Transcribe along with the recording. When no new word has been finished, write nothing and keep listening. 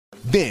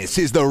This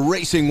is the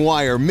Racing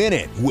Wire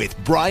Minute with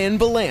Brian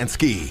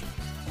Belansky.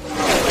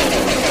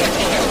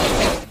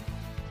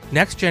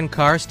 Next-gen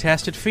cars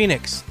test at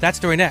Phoenix. That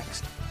story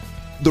next.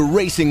 The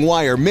Racing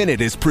Wire Minute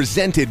is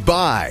presented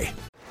by...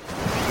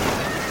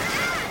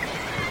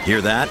 Hear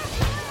that?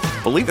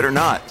 Believe it or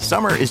not,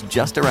 summer is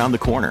just around the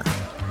corner.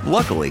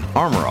 Luckily,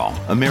 Armor All,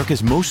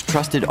 America's most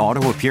trusted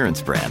auto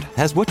appearance brand,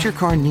 has what your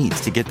car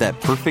needs to get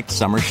that perfect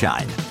summer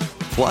shine.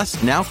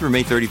 Plus, now through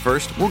May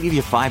 31st, we'll give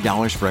you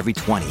 $5 for every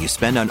 $20 you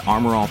spend on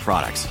Armor All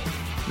products.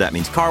 That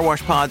means car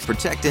wash pods,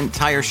 protectant,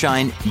 tire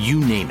shine,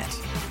 you name it.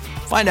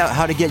 Find out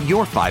how to get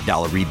your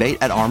 $5 rebate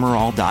at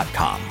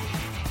armorall.com.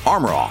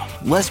 Armor All,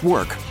 less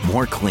work,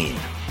 more clean.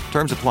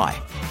 Terms apply.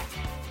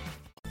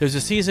 There's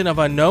a season of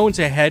unknowns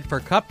ahead for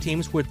Cup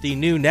teams with the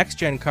new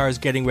next-gen cars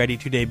getting ready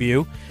to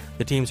debut.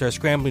 The teams are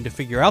scrambling to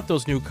figure out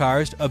those new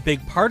cars. A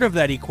big part of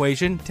that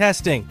equation,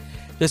 testing.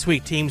 This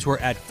week, teams were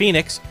at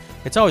Phoenix.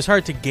 It's always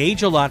hard to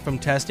gauge a lot from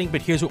testing,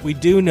 but here's what we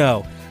do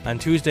know. On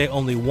Tuesday,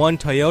 only one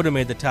Toyota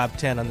made the top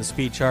 10 on the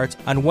speed charts.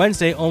 On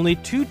Wednesday, only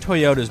two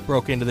Toyotas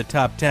broke into the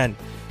top 10.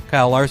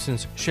 Kyle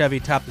Larson's Chevy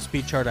topped the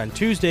speed chart on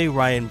Tuesday.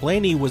 Ryan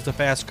Blaney was the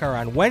fast car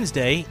on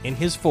Wednesday in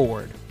his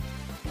Ford.